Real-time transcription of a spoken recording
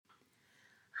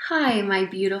Hi, my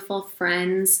beautiful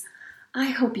friends. I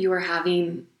hope you are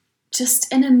having just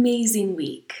an amazing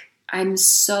week. I'm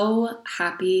so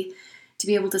happy to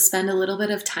be able to spend a little bit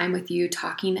of time with you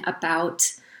talking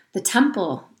about the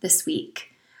temple this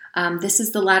week. This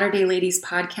is the Latter-day Ladies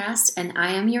podcast, and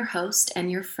I am your host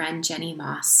and your friend, Jenny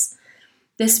Moss.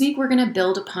 This week, we're going to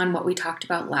build upon what we talked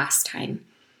about last time.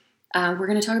 We're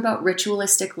going to talk about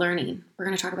ritualistic learning. We're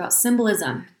going to talk about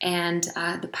symbolism and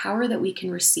the power that we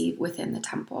can receive within the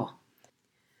temple.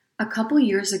 A couple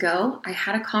years ago, I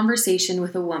had a conversation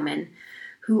with a woman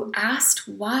who asked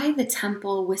why the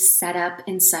temple was set up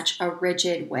in such a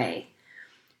rigid way.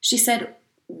 She said,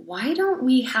 "Why don't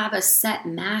we have a set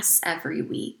mass every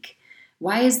week?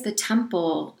 Why is the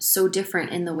temple so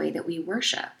different in the way that we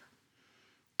worship?"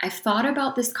 I've thought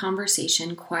about this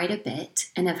conversation quite a bit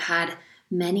and have had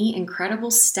many incredible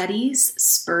studies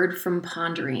spurred from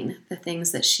pondering the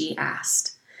things that she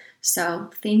asked.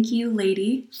 So thank you,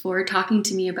 lady, for talking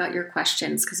to me about your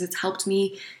questions, because it's helped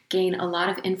me gain a lot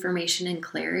of information and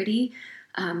clarity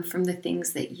from the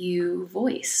things that you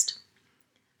voiced.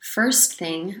 First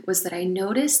thing was that I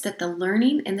noticed that the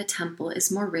learning in the temple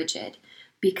is more rigid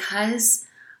because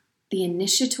the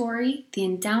initiatory, the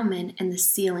endowment, and the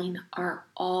sealing are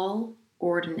all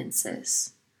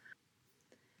ordinances.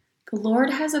 The Lord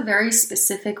has a very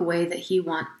specific way that He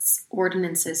wants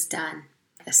ordinances done.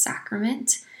 The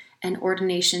sacrament and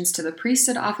ordinations to the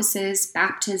priesthood offices,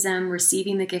 baptism,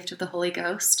 receiving the gift of the Holy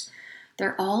Ghost,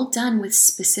 they're all done with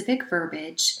specific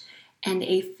verbiage and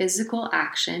a physical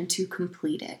action to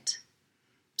complete it.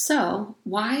 So,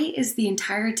 why is the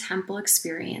entire temple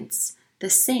experience the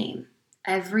same?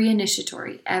 Every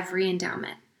initiatory, every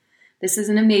endowment. This is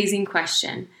an amazing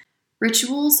question.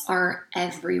 Rituals are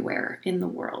everywhere in the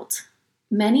world.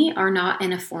 Many are not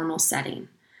in a formal setting.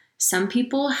 Some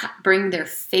people bring their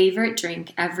favorite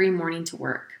drink every morning to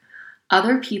work.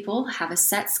 Other people have a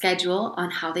set schedule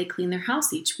on how they clean their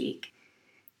house each week.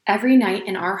 Every night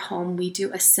in our home, we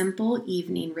do a simple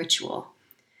evening ritual.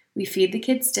 We feed the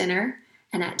kids dinner,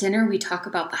 and at dinner we talk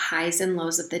about the highs and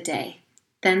lows of the day.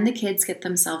 Then the kids get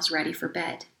themselves ready for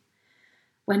bed.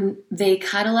 When they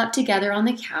cuddle up together on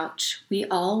the couch, we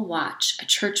all watch a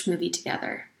church movie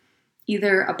together.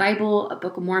 Either a Bible, a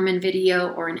Book of Mormon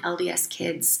video, or an LDS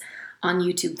Kids on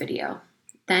YouTube video.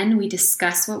 Then we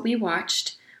discuss what we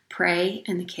watched, pray,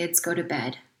 and the kids go to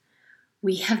bed.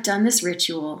 We have done this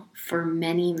ritual for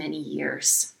many, many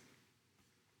years.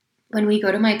 When we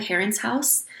go to my parents'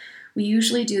 house, we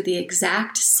usually do the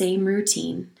exact same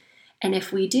routine, and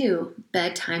if we do,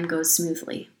 bedtime goes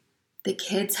smoothly. The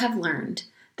kids have learned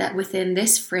that within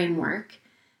this framework,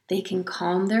 they can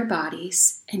calm their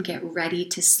bodies and get ready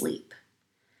to sleep.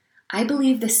 I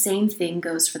believe the same thing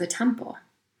goes for the temple.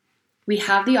 We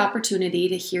have the opportunity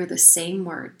to hear the same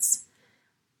words,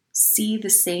 see the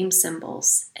same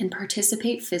symbols, and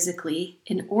participate physically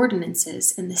in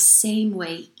ordinances in the same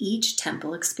way each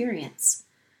temple experience.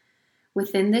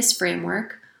 Within this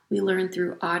framework, we learn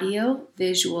through audio,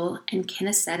 visual, and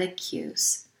kinesthetic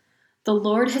cues. The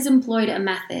Lord has employed a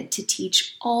method to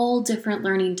teach all different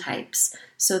learning types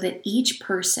so that each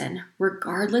person,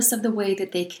 regardless of the way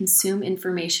that they consume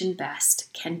information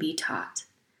best, can be taught.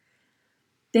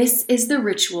 This is the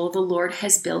ritual the Lord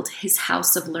has built His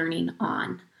house of learning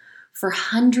on, for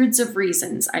hundreds of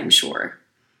reasons, I'm sure.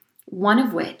 One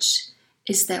of which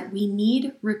is that we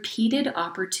need repeated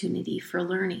opportunity for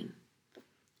learning.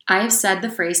 I have said the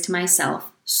phrase to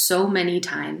myself so many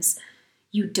times,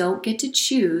 you don't get to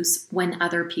choose when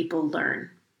other people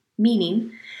learn.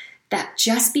 Meaning that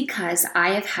just because I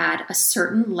have had a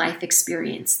certain life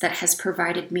experience that has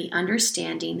provided me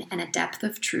understanding and a depth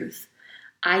of truth,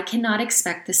 I cannot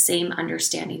expect the same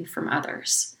understanding from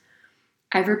others.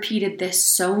 I've repeated this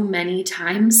so many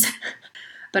times,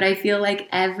 but I feel like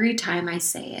every time I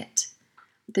say it,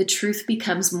 the truth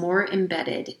becomes more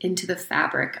embedded into the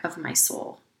fabric of my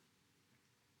soul.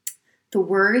 The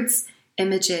words,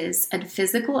 images, and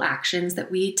physical actions that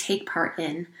we take part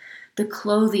in, the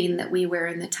clothing that we wear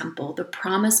in the temple, the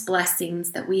promised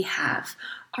blessings that we have,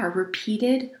 are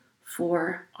repeated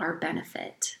for our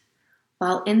benefit.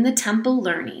 While in the temple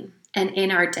learning and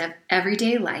in our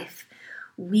everyday life,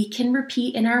 we can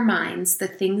repeat in our minds the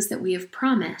things that we have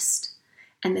promised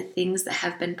and the things that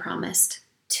have been promised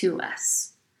to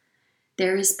us.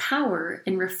 There is power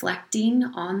in reflecting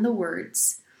on the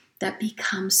words that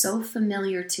become so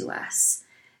familiar to us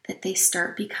that they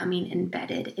start becoming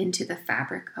embedded into the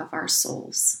fabric of our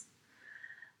souls.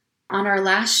 On our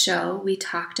last show, we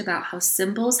talked about how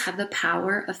symbols have the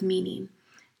power of meaning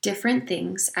different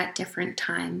things at different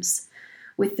times,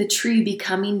 with the tree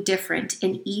becoming different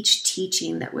in each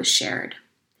teaching that was shared.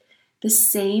 The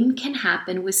same can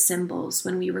happen with symbols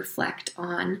when we reflect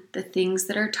on the things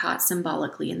that are taught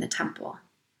symbolically in the temple.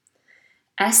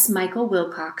 S. Michael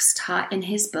Wilcox taught in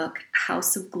his book,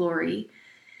 House of Glory,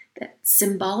 that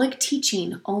symbolic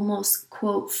teaching almost,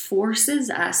 quote, forces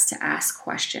us to ask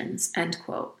questions, end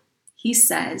quote. He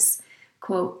says,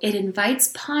 quote, it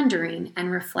invites pondering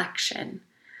and reflection.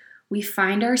 We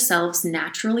find ourselves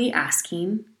naturally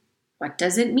asking, what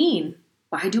does it mean?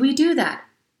 Why do we do that?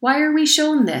 Why are we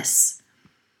shown this?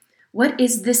 What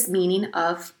is this meaning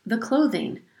of the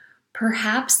clothing?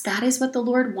 Perhaps that is what the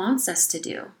Lord wants us to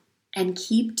do and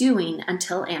keep doing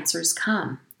until answers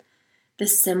come. The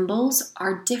symbols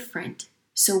are different,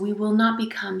 so we will not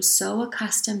become so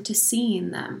accustomed to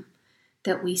seeing them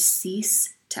that we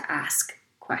cease to ask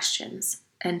questions,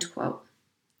 end quote.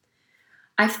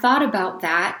 I've thought about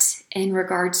that in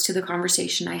regards to the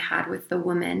conversation I had with the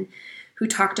woman who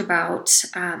talked about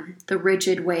the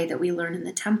rigid way that we learn in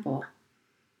the temple.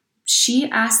 She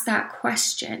asked that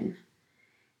question,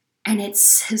 and it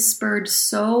has spurred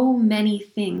so many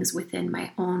things within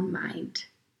my own mind.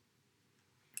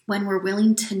 When we're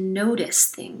willing to notice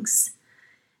things,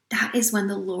 that is when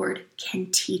the Lord can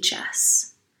teach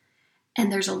us.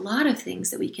 And there's a lot of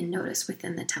things that we can notice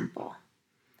within the temple.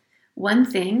 One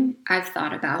thing I've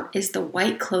thought about is the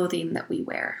white clothing that we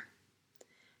wear.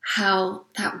 How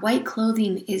that white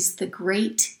clothing is the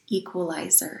great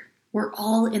equalizer. We're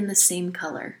all in the same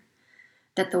color.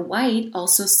 That the white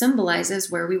also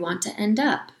symbolizes where we want to end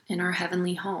up in our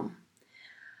heavenly home.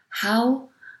 How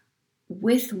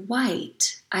with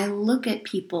white, I look at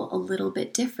people a little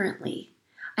bit differently.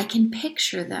 I can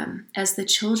picture them as the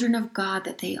children of God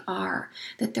that they are,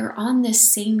 that they're on this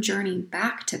same journey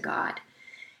back to God,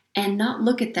 and not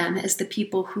look at them as the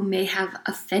people who may have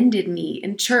offended me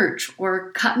in church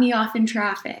or cut me off in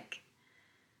traffic.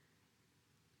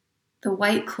 The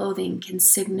white clothing can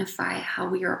signify how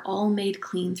we are all made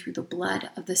clean through the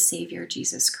blood of the Savior,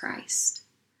 Jesus Christ.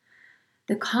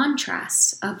 The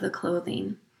contrast of the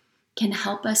clothing can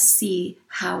help us see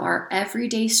how our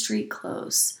everyday street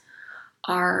clothes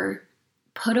are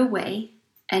put away,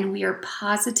 and we are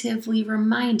positively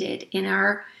reminded in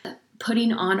our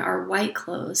putting on our white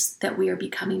clothes that we are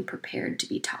becoming prepared to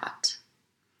be taught.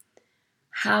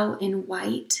 How in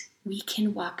white we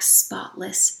can walk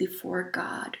spotless before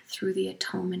God through the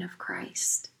atonement of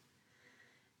Christ.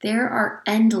 There are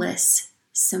endless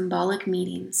symbolic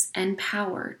meanings and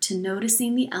power to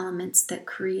noticing the elements that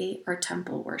create our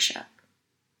temple worship.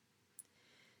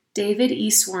 David E.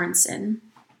 Swanson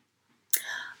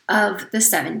of the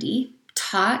 70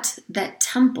 taught that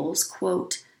temples,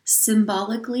 quote,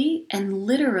 symbolically and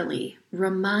literally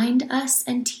remind us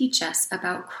and teach us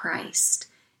about Christ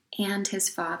and his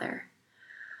Father.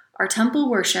 Our temple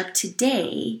worship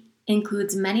today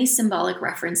includes many symbolic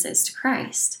references to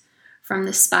Christ, from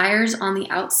the spires on the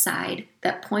outside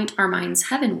that point our minds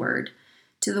heavenward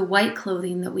to the white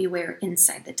clothing that we wear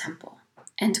inside the temple,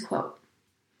 end quote.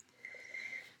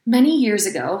 Many years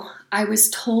ago, I was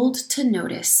told to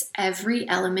notice every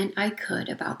element I could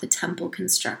about the temple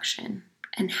construction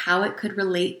and how it could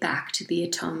relate back to the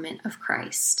atonement of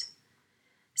Christ.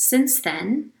 Since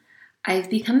then,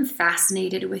 I've become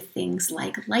fascinated with things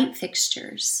like light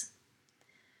fixtures.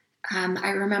 I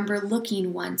remember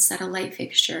looking once at a light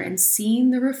fixture and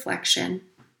seeing the reflection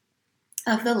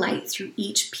of the light through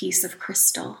each piece of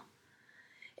crystal.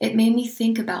 It made me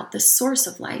think about the source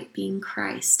of light being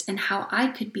Christ and how I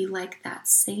could be like that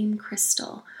same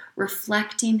crystal,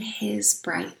 reflecting his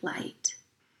bright light.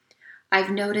 I've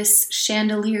noticed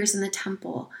chandeliers in the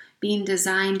temple being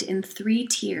designed in 3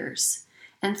 tiers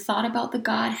and thought about the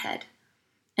Godhead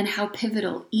and how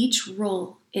pivotal each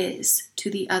role is to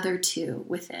the other 2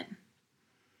 within.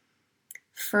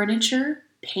 Furniture,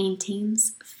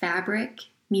 paintings, fabric,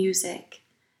 music,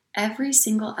 every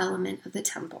single element of the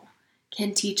temple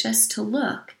can teach us to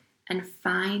look and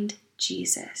find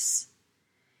Jesus.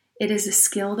 It is a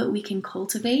skill that we can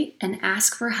cultivate and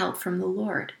ask for help from the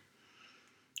Lord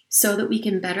so that we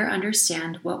can better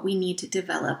understand what we need to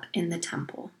develop in the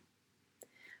temple.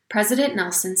 President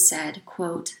Nelson said,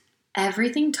 quote,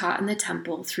 everything taught in the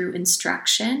temple through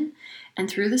instruction and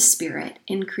through the Spirit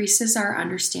increases our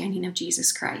understanding of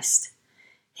Jesus Christ.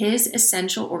 His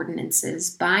essential ordinances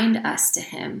bind us to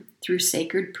him through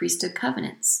sacred priesthood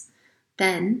covenants.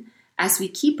 Then, as we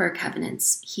keep our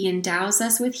covenants, he endows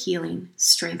us with healing,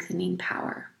 strengthening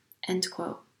power. End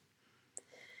quote.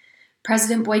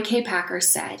 President Boyd K. Packer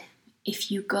said, if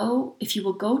you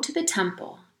will go to the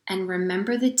temple and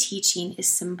remember the teaching is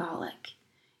symbolic,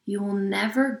 you will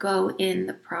never go in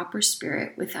the proper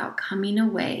spirit without coming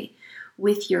away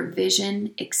with your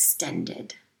vision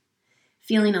extended.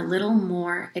 feeling a little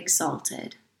more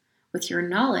exalted, with your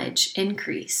knowledge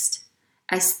increased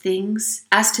as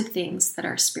to things that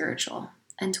are spiritual.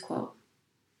 End quote.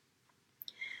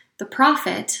 The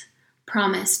prophet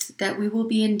promised that we will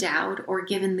be endowed or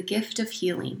given the gift of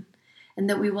healing, and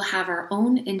that we will have our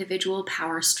own individual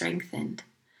power strengthened.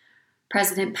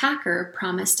 President Packer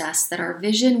promised us that our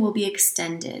vision will be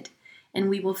extended and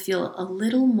we will feel a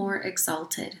little more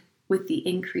exalted with the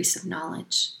increase of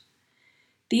knowledge.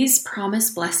 These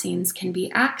promised blessings can be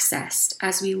accessed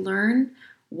as we learn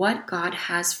what God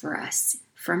has for us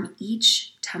from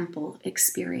each temple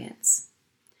experience.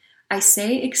 I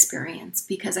say experience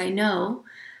because I know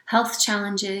health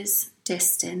challenges,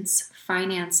 distance,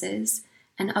 finances,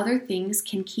 and other things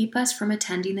can keep us from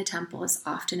attending the temple as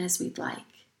often as we'd like.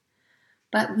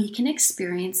 But we can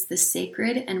experience the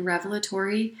sacred and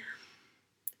revelatory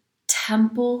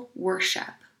temple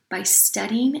worship by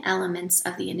studying elements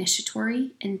of the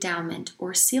initiatory, endowment,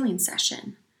 or sealing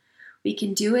session. We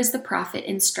can do as the prophet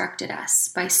instructed us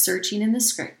by searching in the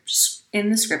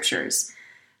scriptures,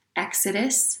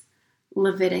 Exodus,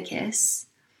 Leviticus,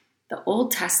 the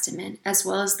Old Testament, as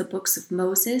well as the books of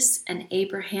Moses and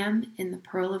Abraham in the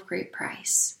Pearl of Great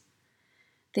Price.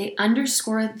 They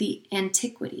underscore the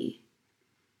antiquity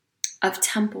of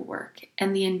temple work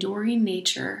and the enduring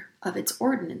nature of its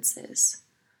ordinances.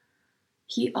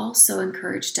 He also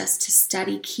encouraged us to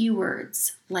study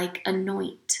keywords like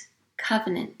anoint,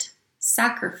 covenant,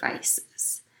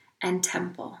 sacrifices, and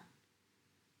temple.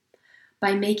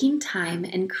 By making time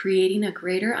and creating a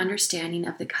greater understanding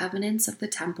of the covenants of the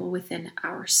temple within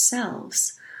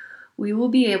ourselves, we will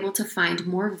be able to find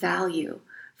more value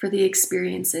for the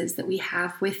experiences that we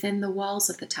have within the walls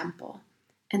of the temple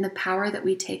and the power that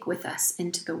we take with us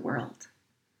into the world.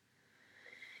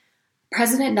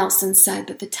 President Nelson said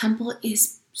that the temple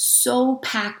is so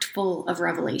packed full of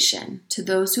revelation to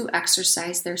those who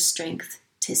exercise their strength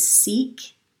to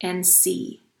seek and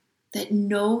see, that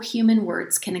no human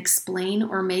words can explain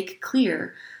or make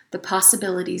clear the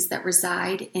possibilities that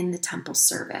reside in the temple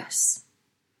service.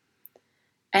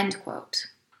 End quote.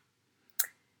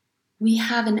 We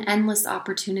have an endless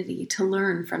opportunity to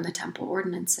learn from the temple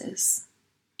ordinances.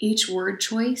 Each word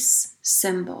choice,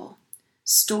 symbol,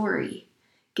 story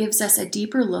gives us a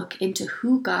deeper look into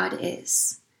who God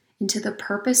is, into the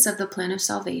purpose of the plan of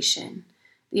salvation,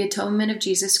 the atonement of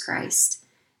Jesus Christ,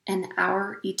 and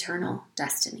our eternal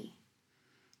destiny.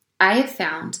 I have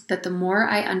found that the more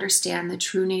I understand the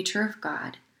true nature of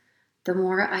God, the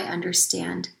more I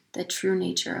understand the true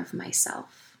nature of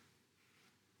myself.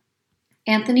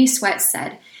 Anthony Sweat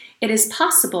said, "It is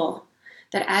possible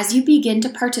that as you begin to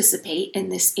participate in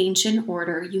this ancient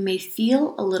order, you may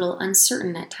feel a little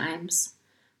uncertain at times.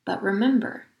 But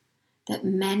remember that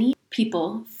many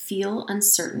people feel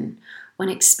uncertain when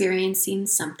experiencing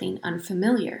something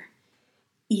unfamiliar,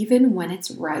 even when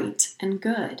it's right and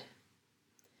good.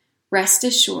 Rest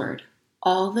assured,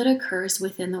 all that occurs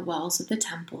within the walls of the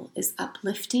temple is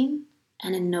uplifting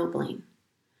and ennobling.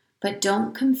 But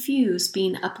don't confuse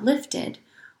being uplifted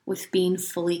with being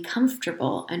fully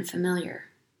comfortable and familiar.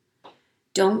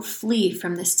 Don't flee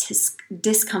from this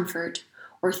discomfort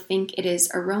or think it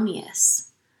is erroneous.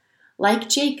 Like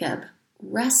Jacob,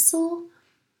 wrestle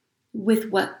with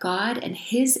what God and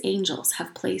his angels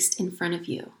have placed in front of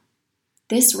you.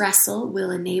 This wrestle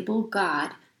will enable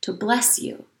God to bless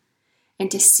you and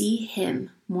to see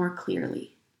him more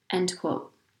clearly." End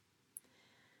quote.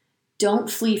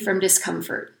 Don't flee from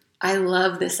discomfort. I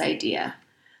love this idea.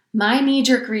 My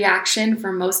knee-jerk reaction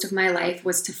for most of my life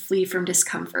was to flee from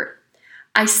discomfort.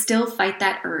 I still fight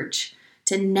that urge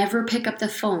to never pick up the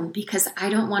phone because I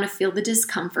don't want to feel the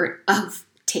discomfort of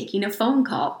taking a phone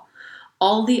call.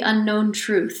 All the unknown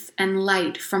truth and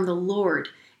light from the Lord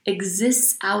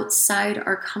exists outside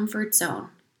our comfort zone.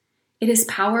 It is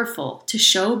powerful to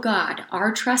show God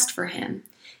our trust for him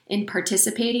in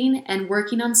participating and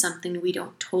working on something we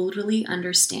don't totally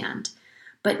understand,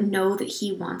 but know that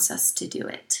he wants us to do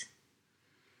it.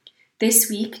 This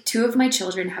week, 2 of my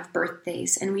children have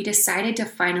birthdays, and we decided to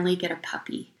finally get a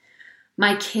puppy.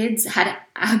 My kids had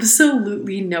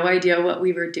absolutely no idea what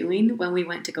we were doing when we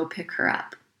went to go pick her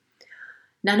up.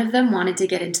 None of them wanted to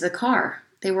get into the car.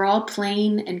 They were all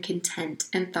plain and content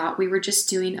and thought we were just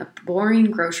doing a boring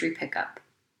grocery pickup.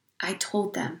 I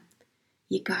told them,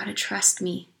 "You gotta trust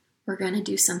me. We're gonna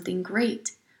do something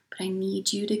great, but I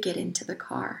need you to get into the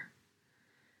car."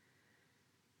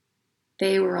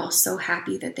 They were all so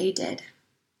happy that they did.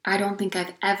 I don't think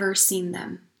I've ever seen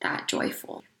them that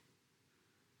joyful.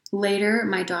 Later,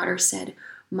 my daughter said,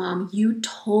 "Mom, you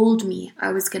told me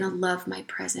I was going to love my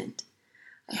present.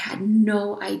 I had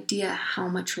no idea how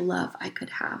much love I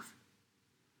could have."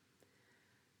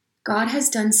 God has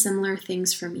done similar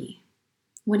things for me.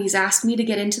 When He's asked me to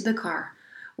get into the car,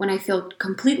 when I feel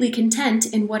completely content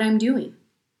in what I'm doing.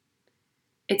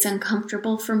 It's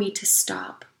uncomfortable for me to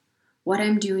stop what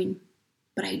I'm doing,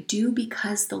 but I do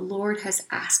because the Lord has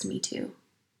asked me to.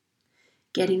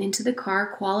 Getting into the car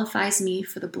qualifies me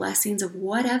for the blessings of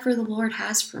whatever the Lord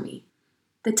has for me.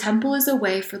 The temple is a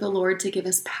way for the Lord to give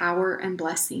us power and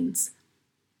blessings,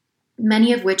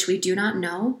 many of which we do not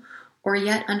know or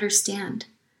yet understand.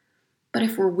 But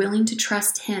if we're willing to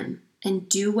trust Him and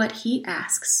do what He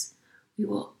asks, we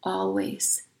will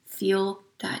always feel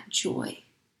that joy.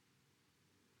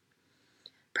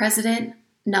 President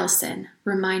Nelson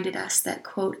reminded us that,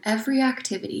 quote, every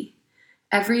activity,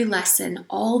 every lesson,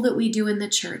 all that we do in the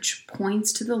church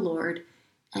points to the Lord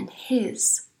and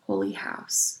His holy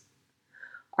house.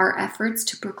 Our efforts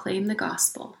to proclaim the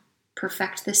gospel,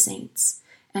 perfect the saints,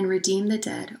 and redeem the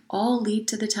dead all lead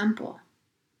to the temple.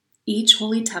 Each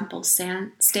holy temple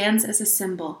stands as a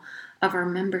symbol of our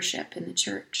membership in the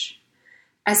church,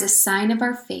 as a sign of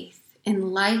our faith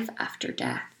in life after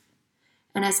death,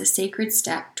 and as a sacred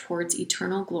step towards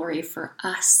eternal glory for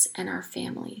us and our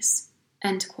families.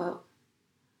 End quote.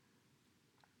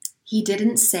 He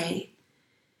didn't say,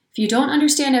 if you don't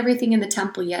understand everything in the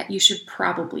temple yet, you should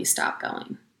probably stop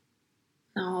going.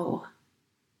 No.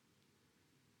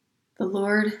 The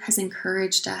Lord has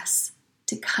encouraged us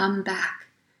to come back,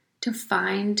 to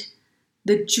find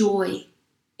the joy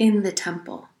in the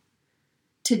temple,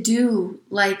 to do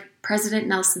like President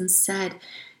Nelson said,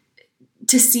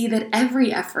 to see that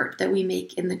every effort that we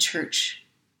make in the church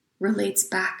relates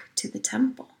back to the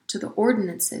temple, to the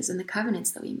ordinances and the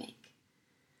covenants that we make.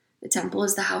 The temple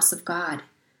is the house of God,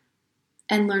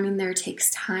 and learning there takes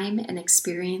time and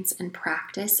experience and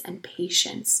practice and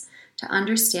patience to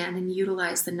understand and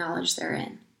utilize the knowledge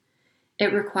therein.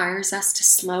 It requires us to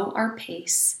slow our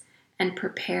pace and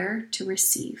prepare to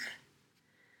receive.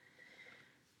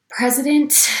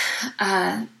 President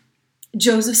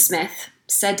Joseph Smith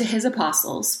said to his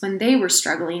apostles when they were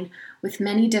struggling with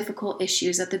many difficult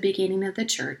issues at the beginning of the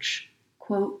church,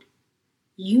 quote,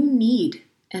 you need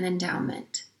an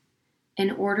endowment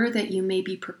in order that you may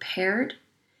be prepared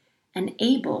and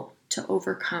able to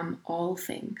overcome all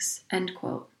things, end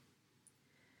quote.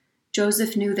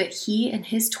 Joseph knew that he and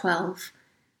his 12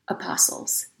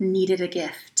 apostles needed a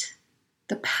gift,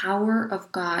 the power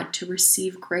of God to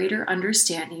receive greater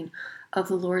understanding of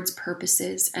the Lord's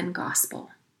purposes and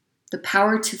gospel, the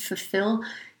power to fulfill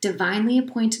divinely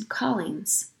appointed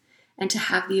callings, and to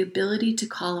have the ability to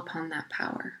call upon that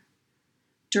power.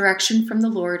 Direction from the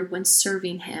Lord when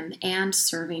serving Him and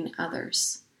serving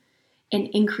others. An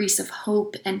increase of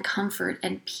hope and comfort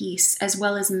and peace, as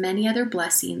well as many other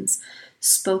blessings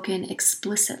spoken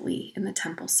explicitly in the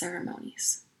temple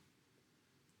ceremonies.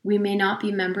 We may not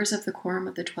be members of the quorum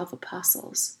of the 12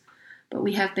 apostles, but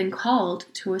we have been called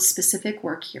to a specific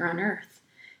work here on earth,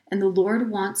 and the Lord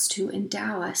wants to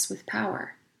endow us with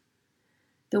power.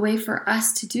 The way for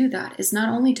us to do that is not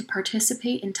only to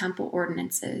participate in temple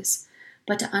ordinances,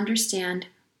 but to understand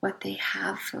what they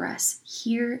have for us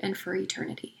here and for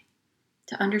eternity,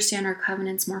 to understand our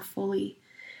covenants more fully,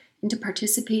 and to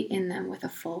participate in them with a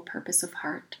full purpose of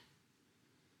heart.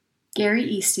 Gary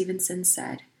E. Stevenson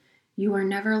said, you are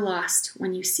never lost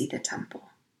when you see the temple.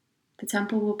 The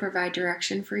temple will provide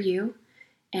direction for you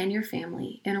and your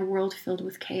family in a world filled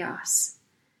with chaos.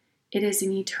 It is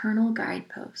an eternal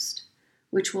guidepost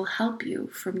which will help you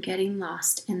from getting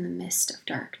lost in the mist of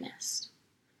darkness.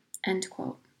 End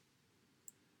quote.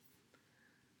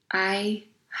 I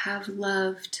have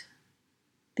loved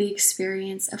the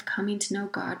experience of coming to know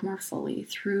God more fully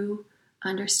through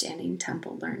understanding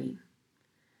temple learning.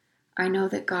 I know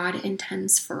that God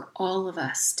intends for all of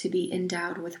us to be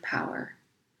endowed with power.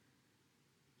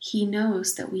 He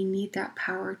knows that we need that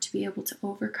power to be able to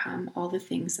overcome all the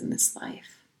things in this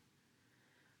life.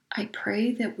 I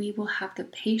pray that we will have the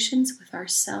patience with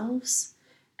ourselves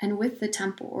and with the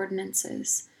temple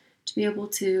ordinances to be able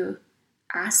to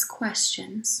ask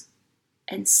questions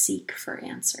and seek for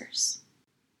answers.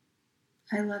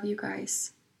 I love you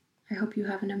guys. I hope you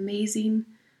have an amazing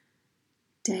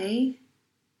day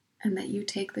and that you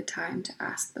take the time to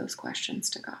ask those questions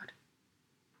to God.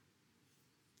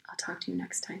 I'll talk to you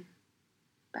next time.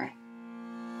 Bye.